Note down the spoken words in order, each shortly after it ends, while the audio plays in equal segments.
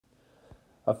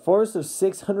A force of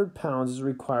 600 pounds is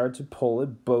required to pull a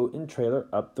boat and trailer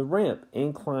up the ramp,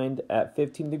 inclined at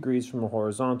 15 degrees from the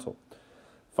horizontal.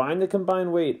 Find the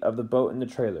combined weight of the boat and the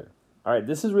trailer. All right,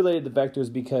 this is related to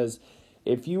vectors because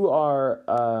if you are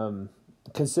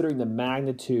considering the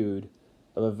magnitude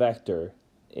of a vector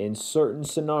in certain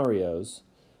scenarios,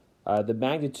 the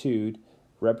magnitude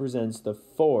represents the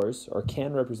force, or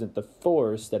can represent the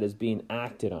force that is being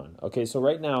acted on. Okay, so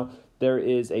right now there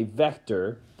is a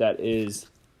vector that is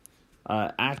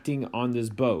acting on this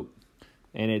boat,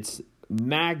 and its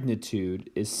magnitude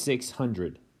is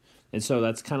 600. And so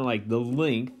that's kind of like the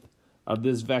length of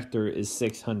this vector is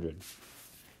 600.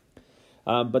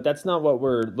 But that's not what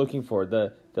we're looking for.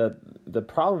 The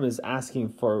problem is asking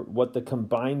for what the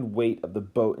combined weight of the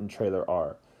boat and trailer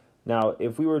are. Now,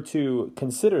 if we were to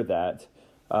consider that,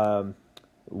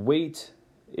 weight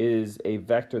is a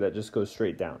vector that just goes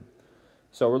straight down.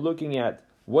 So we're looking at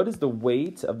what is the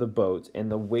weight of the boat and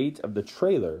the weight of the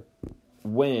trailer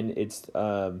when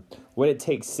it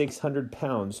takes 600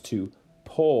 pounds to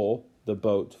pull the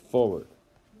boat forward.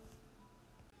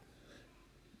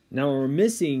 Now, when we're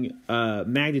missing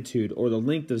magnitude or the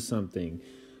length of something,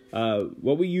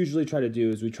 what we usually try to do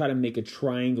is we try to make a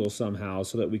triangle somehow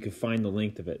so that we can find the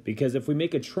length of it. Because if we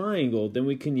make a triangle, then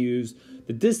we can use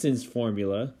the distance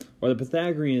formula or the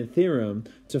Pythagorean theorem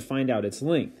to find out its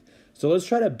length. So let's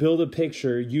try to build a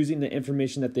picture using the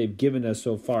information that they've given us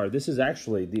so far. This is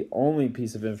actually the only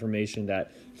piece of information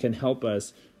that can help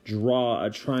us draw a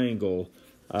triangle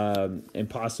and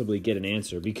possibly get an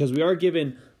answer, because we are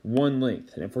given one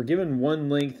length. And if we're given one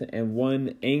length and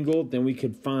one angle, then we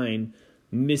could find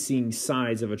missing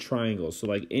sides of a triangle. So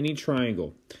like any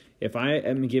triangle, if I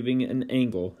am giving an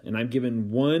angle and I'm given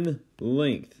one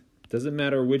length, doesn't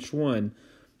matter which one,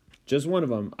 just one of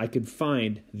them, I could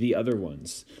find the other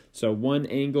ones. So one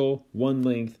angle, one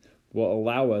length will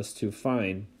allow us to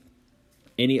find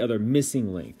any other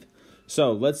missing length.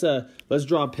 So let's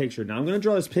draw a picture. Now I'm going to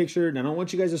draw this picture, and I don't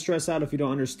want you guys to stress out if you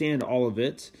don't understand all of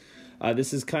it.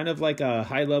 This is kind of like a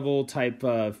high-level type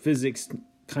physics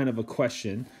kind of a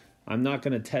question. I'm not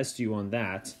going to test you on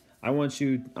that. I want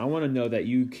to know that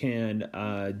you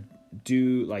can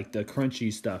do like the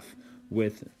crunchy stuff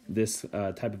with this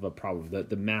type of a problem,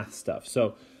 the math stuff.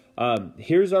 So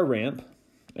here's our ramp,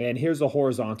 and here's the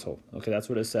horizontal. Okay, that's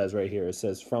what it says right here. It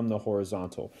says from the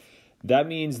horizontal. That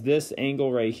means this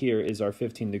angle right here is our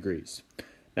 15 degrees.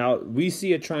 Now, we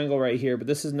see a triangle right here, but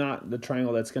this is not the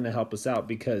triangle that's going to help us out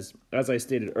because, as I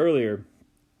stated earlier,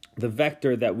 the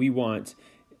vector that we want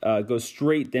goes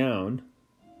straight down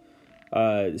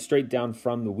from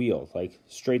the wheel, like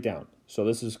straight down. So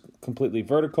this is completely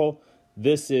vertical.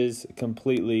 This is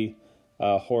completely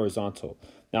horizontal.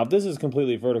 Now, if this is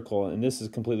completely vertical and this is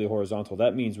completely horizontal,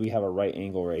 that means we have a right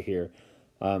angle right here.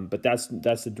 But that's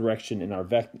the direction in our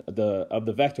of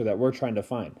the vector that we're trying to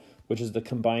find, which is the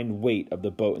combined weight of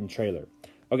the boat and trailer.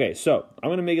 Okay, so I'm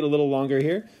going to make it a little longer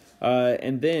here,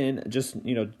 and then just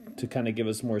to kind of give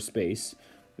us more space.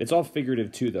 It's all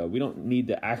figurative too, though. We don't need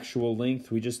the actual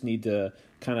length. We just need to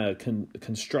kind of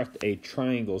construct a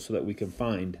triangle so that we can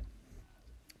find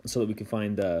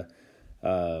the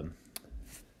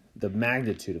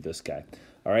magnitude of this guy.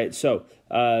 All right. So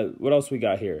what else we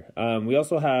got here? We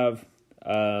also have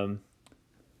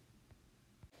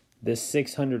this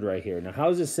 600 right here. Now, how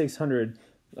does this 600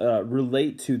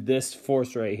 relate to this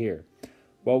force right here?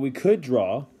 Well, we could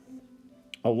draw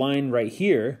a line right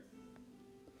here,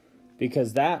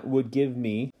 because that would give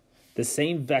me the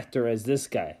same vector as this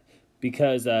guy,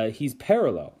 because he's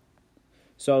parallel.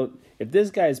 So if this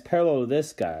guy is parallel to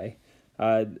this guy,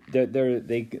 they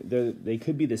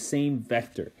could be the same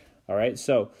vector. All right,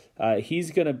 so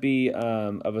he's going to be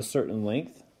of a certain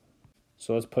length.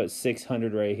 So let's put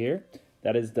 600 right here.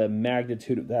 That is the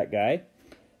magnitude of that guy.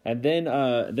 And then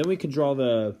we can draw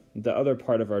the other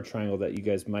part of our triangle that you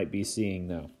guys might be seeing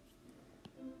now.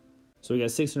 So we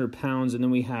got 600 pounds, and then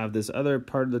we have this other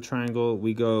part of the triangle.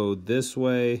 We go this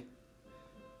way,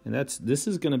 and this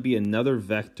is going to be another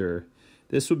vector.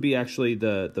 This would be actually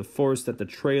the force that the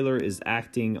trailer is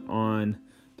acting on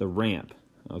the ramp.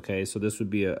 Okay, so this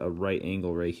would be a right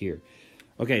angle right here.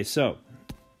 Okay, so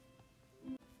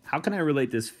how can I relate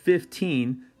this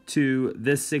 15 to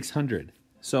this 600?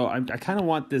 So I kind of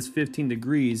want this 15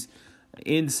 degrees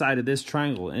inside of this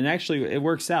triangle, and actually it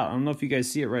works out. I don't know if you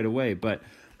guys see it right away, but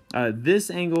this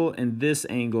angle and this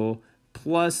angle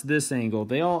plus this angle,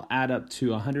 they all add up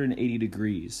to 180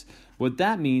 degrees. What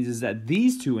that means is that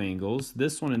these two angles,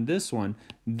 this one and this one,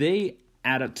 they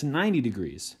add up to 90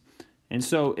 degrees. And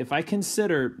so if I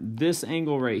consider this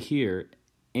angle right here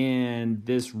and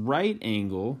this right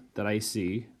angle that I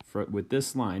see with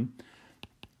this line,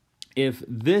 if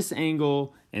this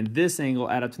angle and this angle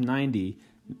add up to 90,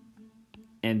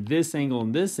 and this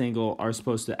angle are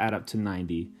supposed to add up to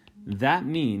 90, that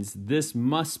means this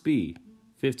must be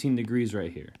 15 degrees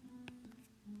right here.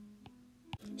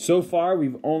 So far,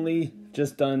 we've only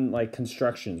just done like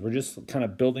constructions. We're just kind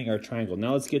of building our triangle.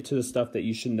 Now let's get to the stuff that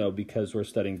you should know because we're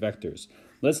studying vectors.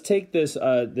 Let's take this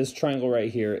this triangle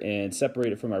right here and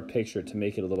separate it from our picture to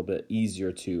make it a little bit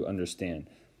easier to understand.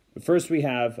 But first we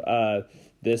have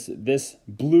this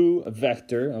blue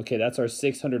vector. Okay, that's our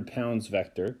 600 pounds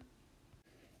vector.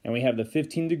 And we have the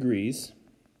 15 degrees.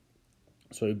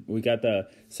 So we got the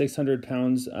 600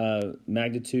 pounds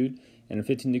magnitude and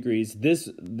 15 degrees.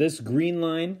 This green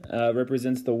line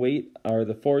represents the weight or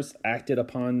the force acted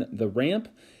upon the ramp.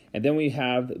 And then we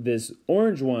have this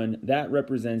orange one that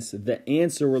represents the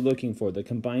answer we're looking for, the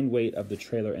combined weight of the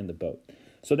trailer and the boat.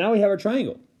 So now we have our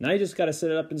triangle. Now you just got to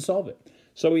set it up and solve it.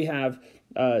 So we have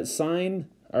sine,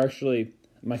 or actually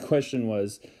my question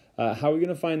was, how are we going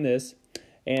to find this?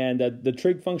 And the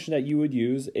trig function that you would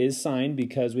use is sine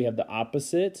because we have the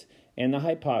opposite and the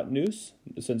hypotenuse.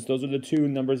 Since those are the two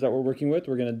numbers that we're working with,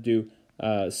 we're going to do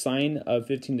sine of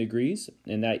 15 degrees,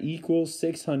 and that equals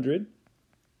 600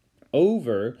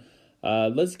 over,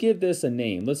 let's give this a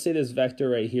name. Let's say this vector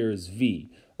right here is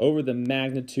v, over the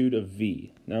magnitude of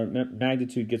v. Now,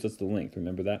 magnitude gives us the length,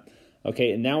 remember that?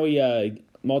 Okay, and now we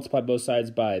multiply both sides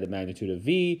by the magnitude of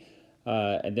v,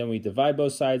 and then we divide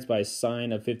both sides by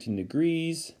sine of 15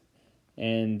 degrees,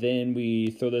 and then we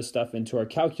throw this stuff into our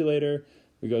calculator.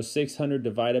 We go 600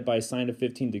 divided by sine of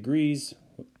 15 degrees,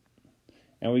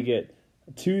 and we get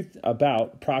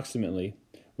approximately,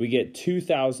 we get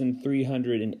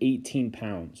 2,318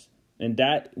 pounds. And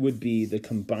that would be the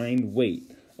combined weight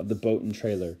of the boat and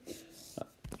trailer.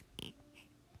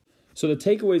 So the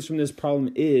takeaways from this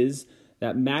problem is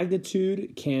that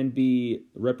magnitude can be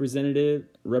represent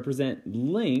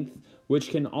length,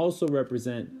 which can also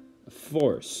represent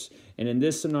force. And in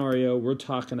this scenario, we're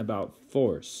talking about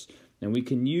force. And we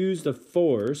can use the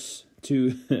force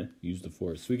to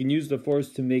We can use the force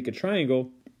to make a triangle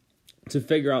to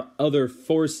figure out other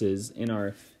forces in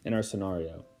our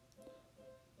scenario.